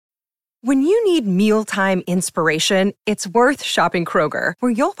When you need mealtime inspiration, it's worth shopping Kroger,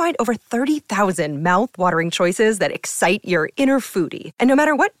 where you'll find over 30,000 mouth-watering choices that excite your inner foodie. And no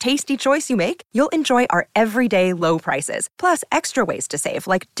matter what tasty choice you make, you'll enjoy our everyday low prices, plus extra ways to save,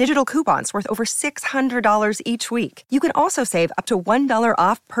 like digital coupons worth over $600 each week. You can also save up to $1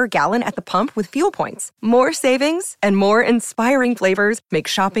 off per gallon at the pump with fuel points. More savings and more inspiring flavors make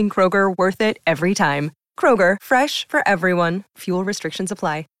shopping Kroger worth it every time. Kroger, fresh for everyone. Fuel restrictions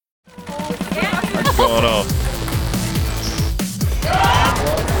apply. What's going on?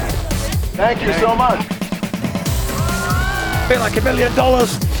 Thank you so much. Pay like $1 million.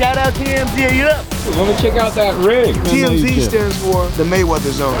 Shout out TMZ, are you up? Let me check out that ring. TMZ stands for the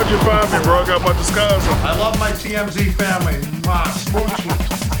Mayweather Zone. How'd you find me, bro? I got my disguise on. I love my TMZ family.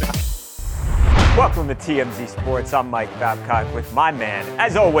 Welcome to TMZ Sports. I'm Mike Babcock with my man,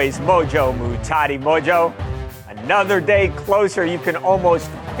 as always, Mojo Muhtadi. Mojo, another day closer. You can almost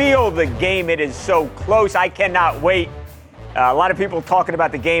feel the game. It is so close. I cannot wait. A lot of people talking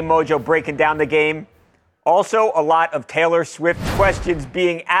about the game, Mojo, breaking down the game. Also, a lot of Taylor Swift questions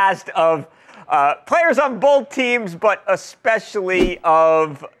being asked of players on both teams, but especially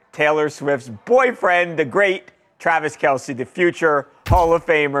of Taylor Swift's boyfriend, the great Travis Kelce, the future Hall of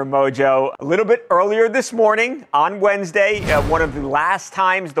Famer, Mojo. A little bit earlier this morning, on Wednesday, one of the last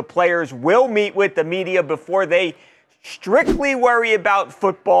times the players will meet with the media before they strictly worry about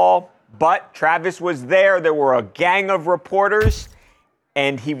football. But Travis was there. There were a gang of reporters,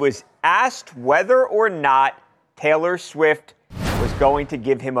 and he was asked whether or not Taylor Swift was going to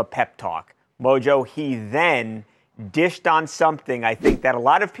give him a pep talk. Mojo, he then dished on something I think that a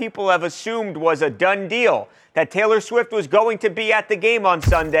lot of people have assumed was a done deal, that Taylor Swift was going to be at the game on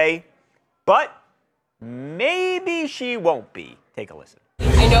Sunday, but maybe she won't be. Take a listen.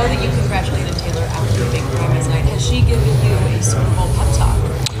 I know that you congratulated Taylor after the big game last night. Has she given you a Super Bowl pep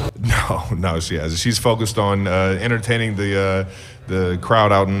talk? No, she hasn't. She's focused on entertaining the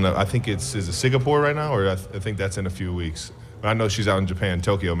crowd out in, I think is it Singapore right now? Or I think that's in a few weeks. I know she's out in Japan,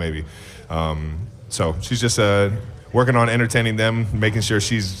 Tokyo maybe. So she's just working on entertaining them, making sure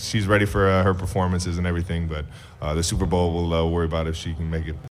she's ready for her performances and everything. But the Super Bowl, we'll worry about if she can make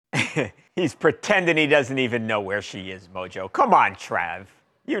it. He's pretending he doesn't even know where she is, Mojo. Come on, Trav.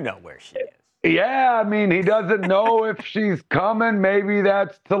 You know where she is. Yeah, I mean, he doesn't know if she's coming. Maybe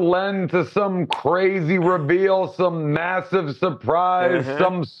that's to lend to some crazy reveal, some massive surprise,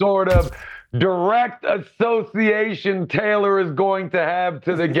 some sort of direct association Taylor is going to have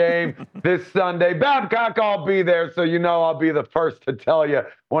to the game this Sunday. Babcock, I'll be there, so you know I'll be the first to tell you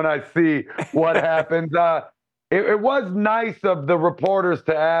when I see what happens. It was nice of the reporters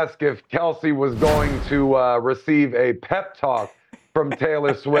to ask if Kelce was going to receive a pep talk from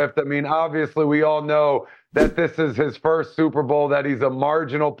Taylor Swift. I mean, obviously, we all know that this is his first Super Bowl, that he's a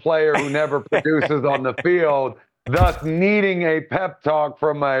marginal player who never produces on the field, thus needing a pep talk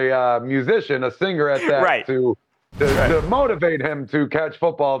from a musician, a singer at that, right. to motivate him to catch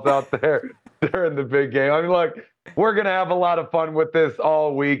footballs out there during the big game. I mean, look, we're going to have a lot of fun with this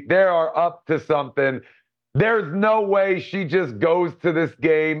all week. They are up to something. There's no way she just goes to this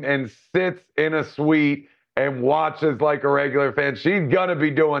game and sits in a suite and watches like a regular fan. She's going to be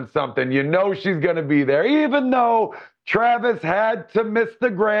doing something. You know she's going to be there, even though Travis had to miss the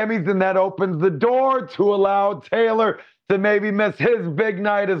Grammys, and that opens the door to allow Taylor to maybe miss his big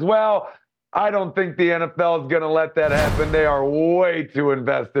night as well. I don't think the NFL is going to let that happen. They are way too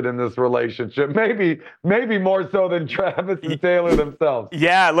invested in this relationship. Maybe more so than Travis and Taylor themselves.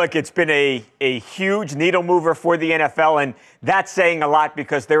 Yeah, look, it's been a huge needle mover for the NFL, and that's saying a lot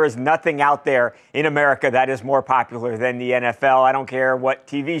because there is nothing out there in America that is more popular than the NFL. I don't care what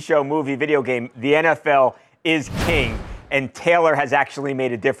TV show, movie, video game, the NFL is king. And Taylor has actually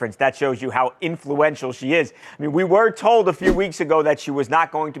made a difference. That shows you how influential she is. I mean, we were told a few weeks ago that she was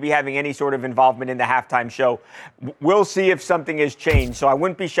not going to be having any sort of involvement in the halftime show. We'll see if something has changed. So I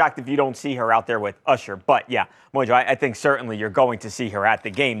wouldn't be shocked if you don't see her out there with Usher. But yeah, Mojo, I think certainly you're going to see her at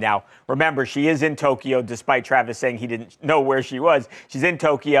the game. Now, remember, she is in Tokyo, despite Travis saying he didn't know where she was. She's in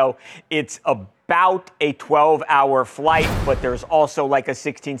Tokyo. It's about a 12-hour flight, but there's also like a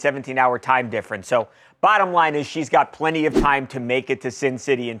 16, 17-hour time difference. So bottom line is she's got plenty of time to make it to Sin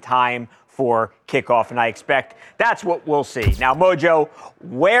City in time for kickoff, and I expect that's what we'll see. Now, Mojo,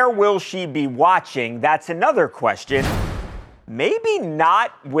 where will she be watching? That's another question. Maybe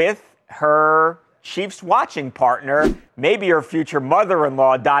not with her Chiefs watching partner, maybe her future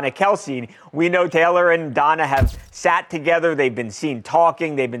mother-in-law, Donna Kelce. We know Taylor and Donna have sat together. They've been seen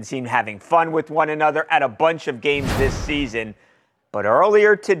talking. They've been seen having fun with one another at a bunch of games this season. But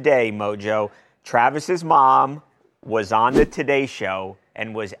earlier today, Mojo, Travis's mom was on the Today Show,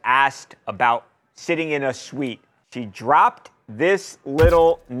 and was asked about sitting in a suite. She dropped this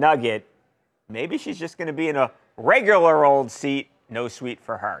little nugget. Maybe she's just going to be in a regular old seat. No suite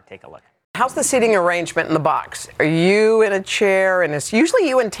for her. Take a look. How's the seating arrangement in the box? Are you in a chair? And it's usually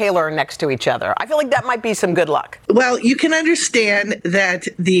you and Taylor are next to each other. I feel like that might be some good luck. Well, you can understand that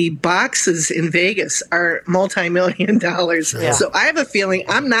the boxes in Vegas are multi-million dollars. Yeah. So I have a feeling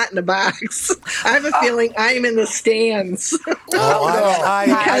I'm not in the box. I have a feeling I'm in the stands. As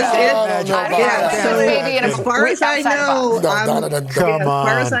far as I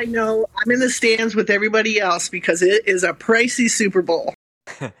know, I'm in the stands with everybody else because it is a pricey Super Bowl.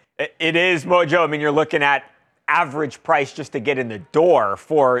 It is, Mojo. I mean, you're looking at average price just to get in the door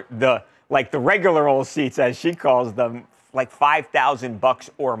for the regular old seats, as she calls them, like $5,000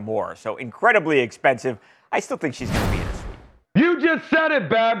 or more. So incredibly expensive. I still think she's going to be in a suite. You just said it,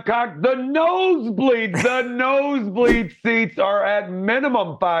 Babcock. The nosebleed seats are at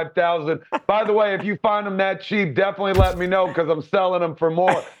minimum $5,000. By the way, if you find them that cheap, definitely let me know because I'm selling them for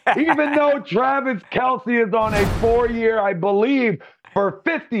more. Even though Travis Kelce is on a 4-year, I believe, for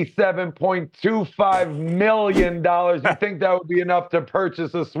 $57.25 million. You think that would be enough to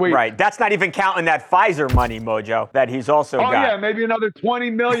purchase a suite? Right. That's not even counting that Pfizer money, Mojo, that he's also got. Oh, yeah, maybe another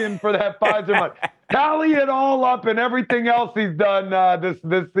 $20 million for that Pfizer money. Tally it all up and everything else he's done this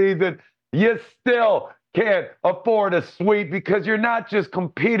season. You still can't afford a suite because you're not just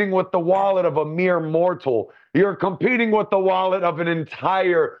competing with the wallet of a mere mortal. You're competing with the wallet of an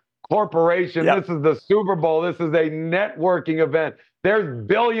entire corporation. Yep. This is the Super Bowl. This is a networking event. There's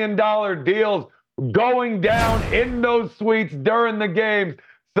billion-dollar deals going down in those suites during the games.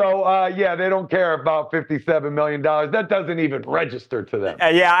 So, yeah, they don't care about $57 million. That doesn't even register to them.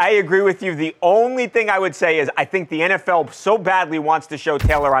 Yeah, I agree with you. The only thing I would say is I think the NFL so badly wants to show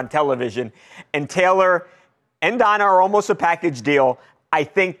Taylor on television, and Taylor and Donna are almost a package deal. I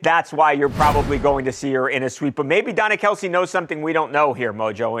think that's why you're probably going to see her in a suite. But maybe Donna Kelce knows something we don't know here,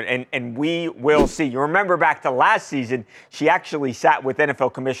 Mojo, and we will see. You remember back to last season, she actually sat with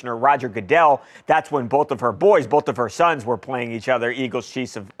NFL Commissioner Roger Goodell. That's when both of her sons were playing each other, Eagles,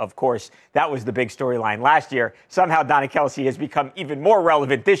 Chiefs, of course. That was the big storyline last year. Somehow Donna Kelce has become even more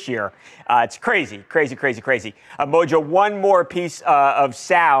relevant this year. It's crazy. Mojo, one more piece of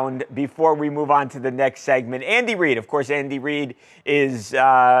sound before we move on to the next segment. Andy Reid, of course, Andy Reid is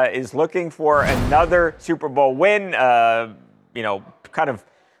looking for another Super Bowl win, kind of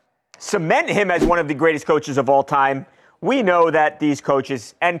cement him as one of the greatest coaches of all time. We know that these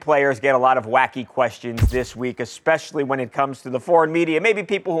coaches and players get a lot of wacky questions this week, especially when it comes to the foreign media, maybe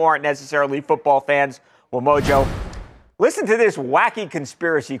people who aren't necessarily football fans. Well, Mojo, listen to this wacky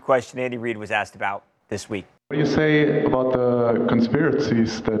conspiracy question Andy Reid was asked about this week. What do you say about the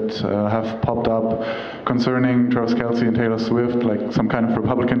conspiracies that have popped up concerning Travis Kelce and Taylor Swift, like some kind of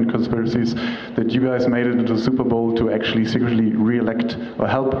Republican conspiracies, that you guys made it into the Super Bowl to actually secretly re-elect or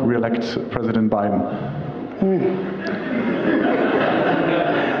help re-elect President Biden?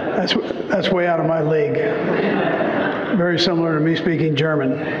 That's way out of my league. Very similar to me speaking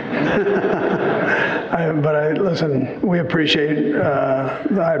German. Listen, we appreciate.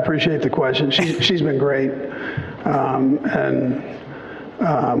 I appreciate the question. She's been great, we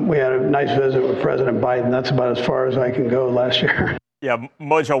had a nice visit with President Biden. That's about as far as I can go last year. Yeah,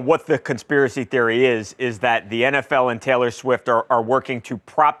 Mojo, what the conspiracy theory is that the NFL and Taylor Swift are working to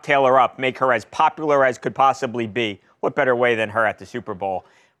prop Taylor up, make her as popular as could possibly be. What better way than her at the Super Bowl?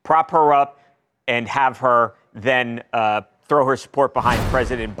 Prop her up and have her then throw her support behind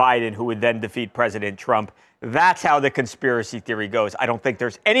President Biden, who would then defeat President Trump. That's how the conspiracy theory goes. I don't think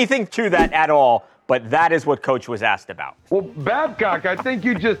there's anything to that at all, but that is what Coach was asked about. Well, Babcock, I think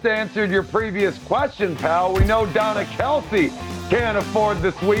you just answered your previous question, pal. We know Donna Kelce can't afford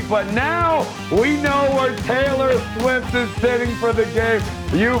the suite, but now we know where Taylor Swift is sitting for the game.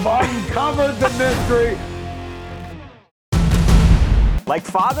 You've uncovered the mystery. Like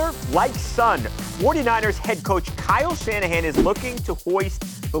father, like son, 49ers head coach Kyle Shanahan is looking to hoist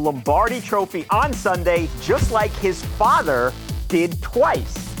the Lombardi Trophy on Sunday, just like his father did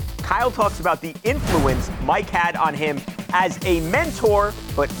twice. Kyle talks about the influence Mike had on him as a mentor,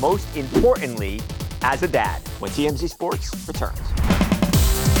 but most importantly, as a dad. When TMZ Sports returns.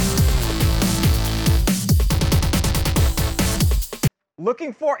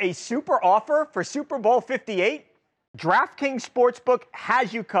 Looking for a super offer for Super Bowl 58? DraftKings Sportsbook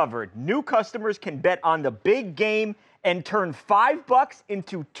has you covered. New customers can bet on the big game and turn $5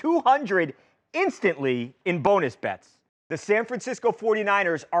 into $200 instantly in bonus bets. The San Francisco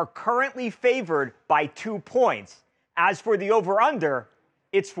 49ers are currently favored by 2 points. As for the over-under,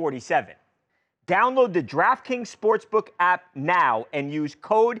 it's 47. Download the DraftKings Sportsbook app now and use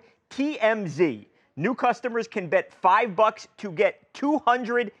code TMZ. New customers can bet $5 to get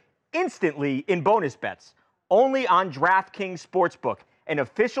 $200 instantly in bonus bets. Only on DraftKings Sportsbook, an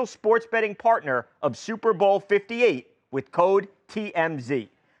official sports betting partner of Super Bowl 58 with code TMZ.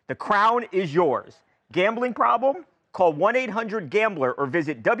 The crown is yours. Gambling problem? Call 1-800-GAMBLER or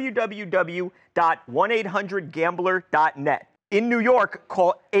visit www.1800gambler.net. In New York,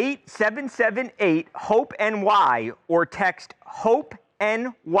 call 877-8-HOPE-NY or text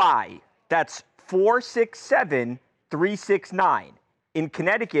HOPE-NY. That's 467-369. In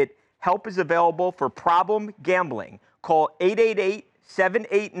Connecticut, help is available for problem gambling. Call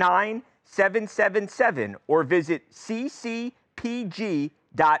 888-789-7777 or visit ccpg.org.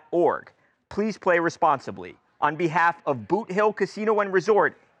 Please play responsibly. On behalf of Boot Hill Casino and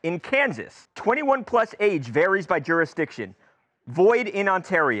Resort in Kansas, 21 plus age varies by jurisdiction. Void in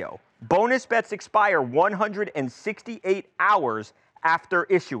Ontario. Bonus bets expire 168 hours after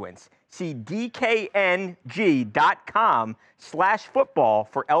issuance. See dkng.com/football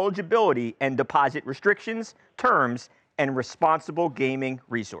for eligibility and deposit restrictions, terms, and responsible gaming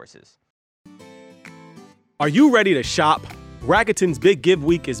resources. Are you ready to shop? Rakuten's Big Give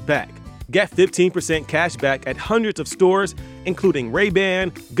Week is back. Get 15% cash back at hundreds of stores, including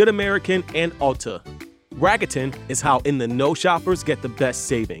Ray-Ban, Good American, and Ulta. Rakuten is how in-the-know shoppers get the best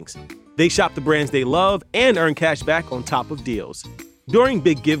savings. They shop the brands they love and earn cash back on top of deals. During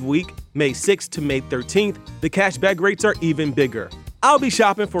Big Give Week, May 6th to May 13th, the cashback rates are even bigger. I'll be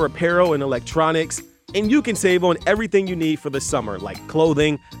shopping for apparel and electronics, and you can save on everything you need for the summer, like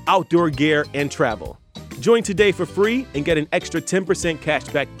clothing, outdoor gear, and travel. Join today for free and get an extra 10%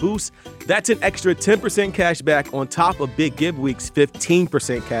 cashback boost. That's an extra 10% cashback on top of Big Give Week's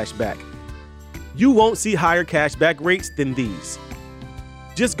 15% cashback. You won't see higher cashback rates than these.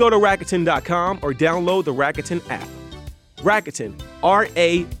 Just go to Rakuten.com or download the Rakuten app. Rakuten,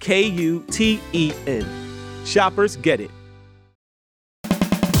 R-A-K-U-T-E-N. Shoppers get it.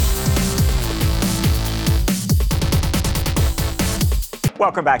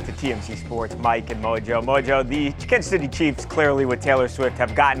 Welcome back to TMZ Sports, Mike and Mojo. Mojo, the Kansas City Chiefs, clearly with Taylor Swift,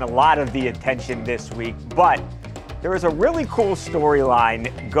 have gotten a lot of the attention this week, but there is a really cool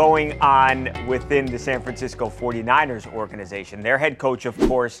storyline going on within the San Francisco 49ers organization. Their head coach, of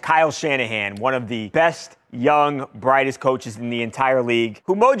course, Kyle Shanahan, one of the best young, brightest coaches in the entire league,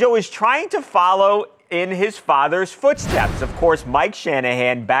 who Mojo is trying to follow in his father's footsteps. Of course, Mike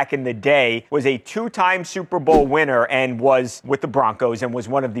Shanahan, back in the day, was a two-time Super Bowl winner and was with the Broncos and was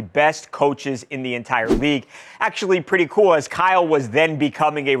one of the best coaches in the entire league. Actually, pretty cool, as Kyle was then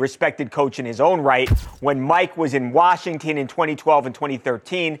becoming a respected coach in his own right. When Mike was in Washington in 2012 and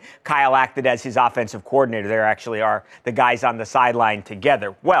 2013, Kyle acted as his offensive coordinator. There actually are the guys on the sideline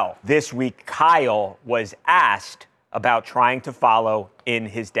together. Well, this week, Kyle was asked about trying to follow in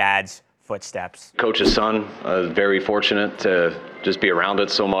his dad's footsteps. Coach's son, very fortunate to just be around it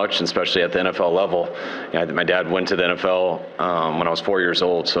so much, especially at the NFL level. You know, my dad went to the NFL when I was 4 years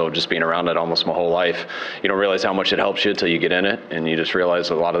old, so just being around it almost my whole life. You don't realize how much it helps you until you get in it, and you just realize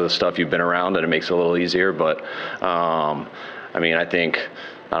a lot of the stuff you've been around, and it makes it a little easier. But I think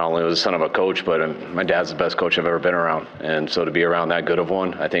not only was the son of a coach, but my dad's the best coach I've ever been around. And so to be around that good of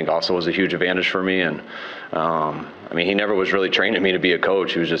one, I think also was a huge advantage for me. And he never was really training me to be a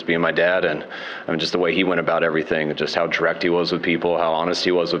coach. He was just being my dad. And just the way he went about everything, just how direct he was with people, how honest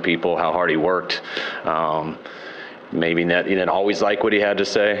he was with people, how hard he worked. Maybe he didn't always like what he had to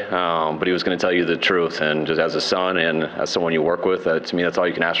say, but he was going to tell you the truth. And just as a son and as someone you work with, to me, that's all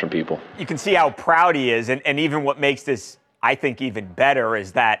you can ask from people. You can see how proud he is. And even what makes this, I think, even better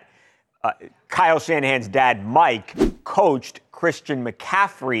is that Kyle Shanahan's dad, Mike, coached Christian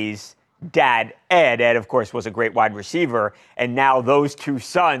McCaffrey's dad, Ed. Ed, of course, was a great wide receiver. And now those two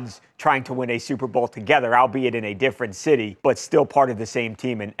sons trying to win a Super Bowl together, albeit in a different city, but still part of the same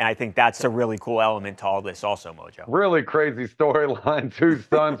team. And I think that's a really cool element to all this also, Mojo. Really crazy storyline. Two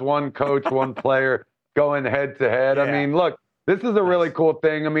sons, one coach, one player going head to head. Yeah. I mean, look, this is a really cool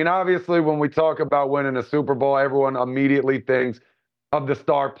thing. I mean, obviously, when we talk about winning a Super Bowl, everyone immediately thinks of the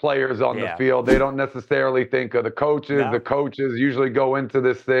star players on the field. They don't necessarily think of the coaches. No. The coaches usually go into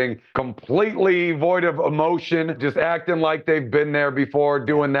this thing completely void of emotion, just acting like they've been there before,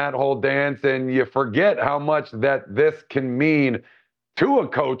 doing that whole dance, and you forget how much that this can mean to a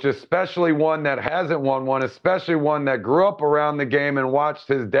coach, especially one that hasn't won one, especially one that grew up around the game and watched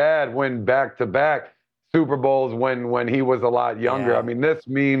his dad win back-to-back Super Bowls when he was a lot younger. Yeah. I mean, this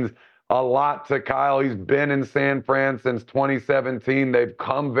means a lot to Kyle. He's been in San Fran since 2017. They've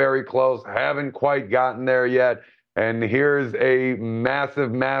come very close, haven't quite gotten there yet. And here's a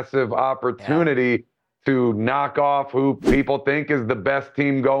massive, massive opportunity to knock off who people think is the best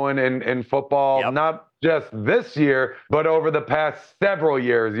team going in football, not just this year, but over the past several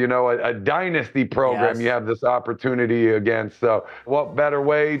years. You know, a dynasty program you have this opportunity against. So what better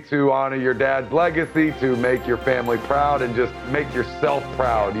way to honor your dad's legacy, to make your family proud and just make yourself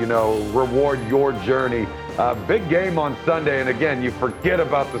proud, you know, reward your journey. Big game on Sunday. And again, you forget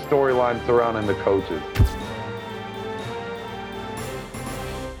about the storyline surrounding the coaches.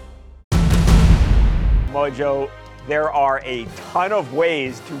 Mojo, there are a ton of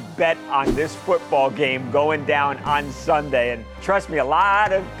ways to bet on this football game going down on Sunday. And trust me, a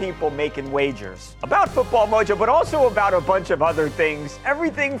lot of people making wagers about football, Mojo, but also about a bunch of other things.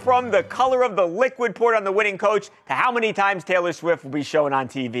 Everything from the color of the liquid poured on the winning coach to how many times Taylor Swift will be shown on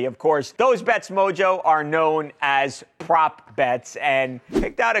TV. Of course, those bets, Mojo, are known as prop bets. And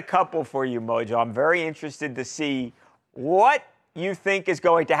picked out a couple for you, Mojo. I'm very interested to see what you think is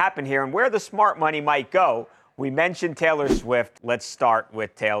going to happen here and where the smart money might go. We mentioned Taylor Swift. Let's start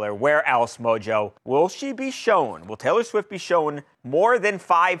with Taylor. Where else, Mojo? Will she be shown? Will Taylor Swift be shown more than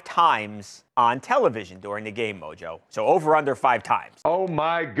 5 times on television during the game, Mojo? So over under 5 times. Oh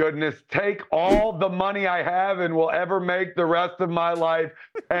my goodness. Take all the money I have and will ever make the rest of my life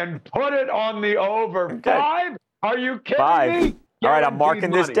and put it on the over. 5? Are you kidding 5. me? All right, I'm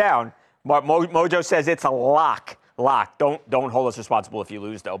marking Guaranteed this down. Mojo says it's a lock. Lock. Don't hold us responsible if you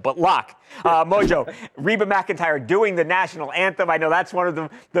lose, though. But lock. Mojo, Reba McEntire doing the national anthem. I know that's one of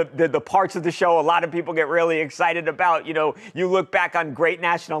the parts of the show a lot of people get really excited about. You know, you look back on great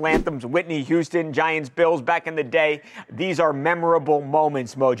national anthems, Whitney Houston, Giants, Bills back in the day. These are memorable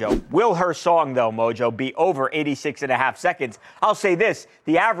moments, Mojo. Will her song, though, Mojo, be over 86.5 seconds? I'll say this.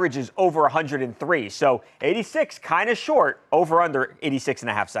 The average is over 103. So 86, kind of short, over under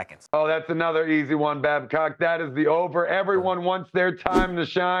 86.5 seconds. Oh, that's another easy one, Babcock. That is the over. Everyone wants their time to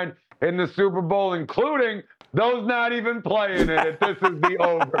shine in the Super Bowl, including those not even playing in it. This is the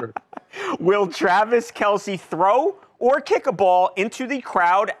over. Will Travis Kelce throw or kick a ball into the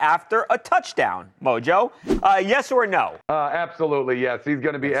crowd after a touchdown, Mojo? Yes or no? Absolutely, yes. He's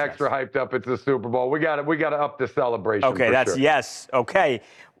going to be extra hyped up. It's the Super Bowl. We got to up the celebration. Okay, that's sure. yes. Okay.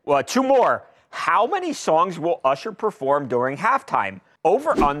 Well, 2 more. How many songs will Usher perform during halftime?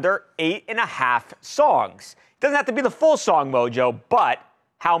 Over under 8.5 songs. Doesn't have to be the full song, Mojo, but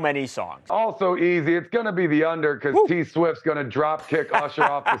how many songs? Also easy. It's going to be the under because T Swift's going to drop kick Usher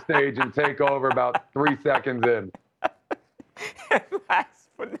off the stage and take over about 3 seconds in. Last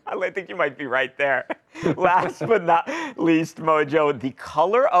but not, I think you might be right there. Last but not least, Mojo, the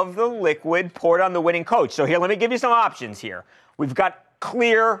color of the liquid poured on the winning coach. So here, let me give you some options here. We've got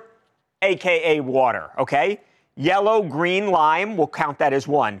clear, a.k.a. water, okay? Yellow, green, lime, we'll count that as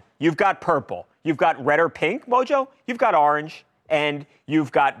 1. You've got purple. You've got red or pink, Mojo. You've got orange. And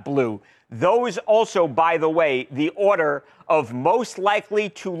you've got blue. Those also, by the way, the order of most likely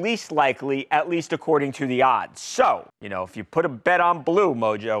to least likely, at least according to the odds. So, you know, if you put a bet on blue,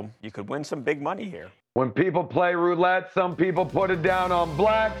 Mojo, you could win some big money here. When people play roulette, some people put it down on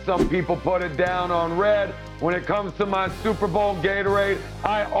black, some people put it down on red. When it comes to my Super Bowl Gatorade,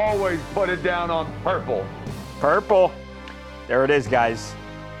 I always put it down on purple. Purple. There it is, guys.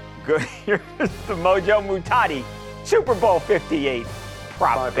 Good. Here's the Mojo Mutati Super Bowl 58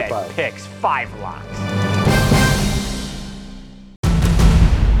 prop bet picks, 5 locks.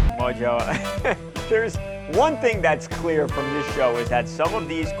 Mojo, there's one thing that's clear from this show is that some of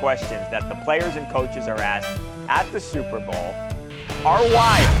these questions that the players and coaches are asked at the Super Bowl are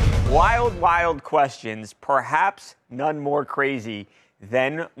wild questions, perhaps none more crazy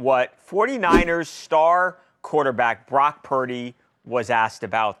than what 49ers star quarterback Brock Purdy was asked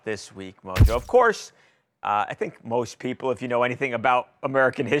about this week, Mojo. Of course, I think most people, if you know anything about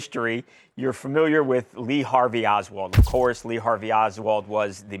American history, you're familiar with Lee Harvey Oswald. Of course, Lee Harvey Oswald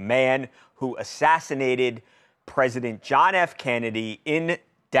was the man who assassinated President John F. Kennedy in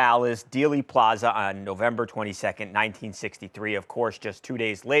Dallas, Dealey Plaza on November 22nd, 1963. Of course, just 2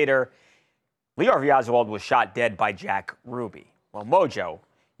 days later, Lee Harvey Oswald was shot dead by Jack Ruby. Well, Mojo,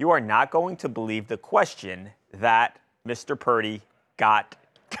 you are not going to believe the question that Mr. Purdy got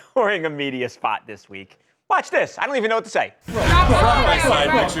during a media spot this week. Watch this. I don't even know what to say. Side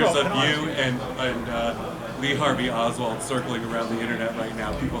pictures of you and Lee Harvey Oswald circling around the internet right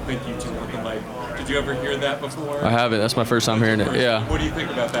now. People think you two look alike. Did you ever hear that before? I haven't. That's my first time hearing it. Yeah. What do you think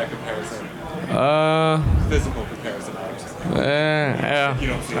about that comparison? Physical comparison, obviously. Yeah. You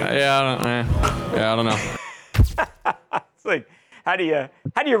don't see it? I don't know. It's like, How do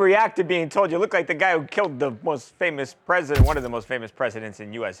you react to being told you look like the guy who killed the most famous president, one of the most famous presidents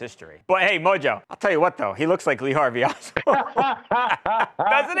in U.S. history? But hey, Mojo, I'll tell you what though, he looks like Lee Harvey Oswald,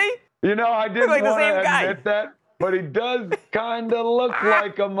 doesn't he? You know, I didn't like want to guy. admit that, but he does kind of look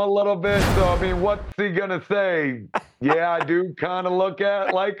like him a little bit. So I mean, what's he gonna say? Yeah, I do kind of look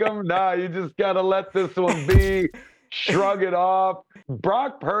like him. Nah, you just gotta let this one be. Shrug it off.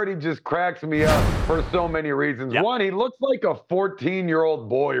 Brock Purdy just cracks me up for so many reasons. Yep. One, he looks like a 14-year-old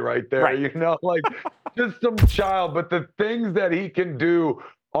boy right there, you know, like just some child. But the things that he can do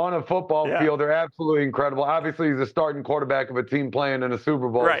on a football field are absolutely incredible. Obviously, he's a starting quarterback of a team playing in a Super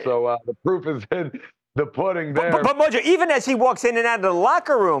Bowl. Right. So the proof is in the pudding there. But Mojo, even as he walks in and out of the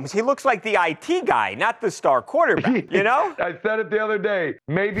locker rooms, he looks like the IT guy, not the star quarterback, you know? I said it the other day.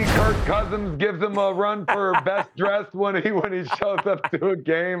 Maybe Kirk Cousins gives him a run for best dressed when he shows up to a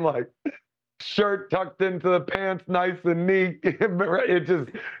game, like shirt tucked into the pants, nice and neat.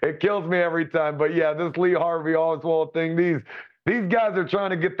 It kills me every time. But yeah, this Lee Harvey Oswald thing, these guys are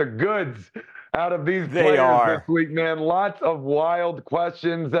trying to get the goods out of these players this week, man. Lots of wild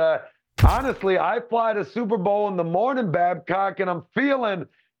questions. Honestly, I fly to Super Bowl in the morning, Babcock, and I'm feeling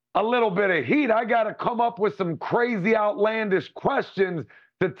a little bit of heat. I got to come up with some crazy, outlandish questions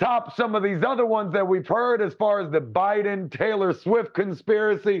to top some of these other ones that we've heard as far as the Biden, Taylor Swift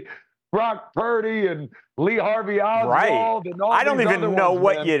conspiracy, Brock Purdy, and Lee Harvey Oswald. And all I don't even know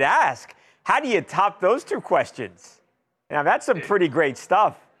what man. You'd ask. How do you top those two questions? Now, that's some pretty great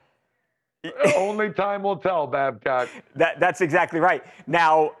stuff. Only time will tell, Babcock. That's exactly right.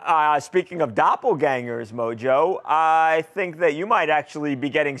 Now, speaking of doppelgangers, Mojo, I think that you might actually be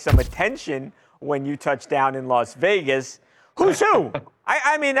getting some attention when you touch down in Las Vegas. Who's who?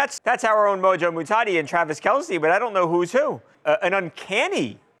 I mean, that's our own Mojo Muhtadi and Travis Kelce, but I don't know who's who. An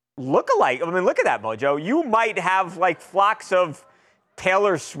uncanny look-alike. I mean, look at that, Mojo. You might have, like, flocks of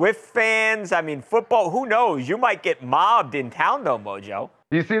Taylor Swift fans. I mean, football, who knows? You might get mobbed in town, though, Mojo.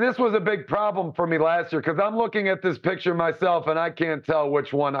 You see, this was a big problem for me last year because I'm looking at this picture myself and I can't tell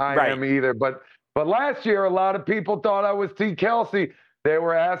which one I am either. But last year, a lot of people thought I was T. Kelce. They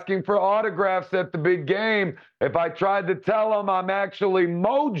were asking for autographs at the big game. If I tried to tell them I'm actually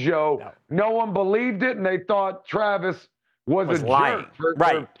Mojo, no one believed it, and they thought Travis was a lying. jerk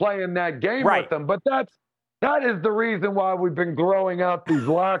for playing that game with them. But that is the reason why we've been growing out these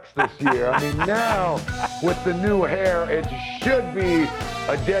locks this year. I mean, now with the new hair, it should be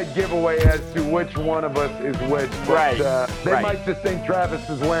a dead giveaway as to which one of us is which. But, they might just think Travis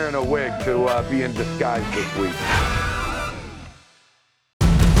is wearing a wig to be in disguise this week.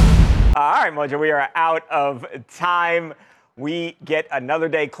 All right, Mojo, we are out of time. We get another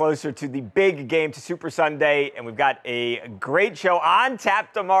day closer to the big game, to Super Sunday, and we've got a great show on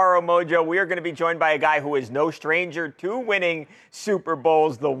tap tomorrow, Mojo. We are going to be joined by a guy who is no stranger to winning Super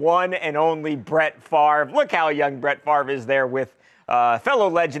Bowls, the one and only Brett Favre. Look how young Brett Favre is there with fellow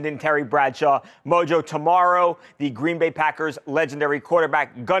legend in Terry Bradshaw. Mojo, tomorrow, the Green Bay Packers legendary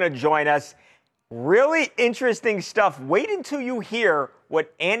quarterback going to join us. Really interesting stuff. Wait until you hear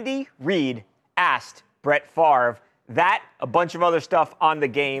what Andy Reid asked Brett Favre. That, a bunch of other stuff on the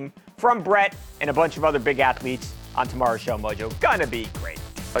game from Brett and a bunch of other big athletes on tomorrow's show, Mojo. Gonna be great.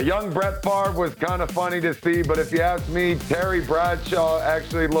 A young Brett Favre was kind of funny to see, but if you ask me, Terry Bradshaw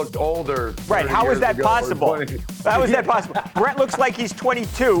actually looked older. Right, how is that possible? How is that possible? Brett looks like he's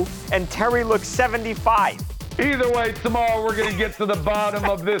 22 and Terry looks 75. Either way, tomorrow we're going to get to the bottom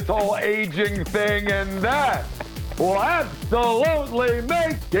of this whole aging thing, and that will absolutely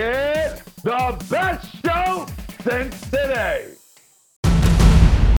make it the best show since today.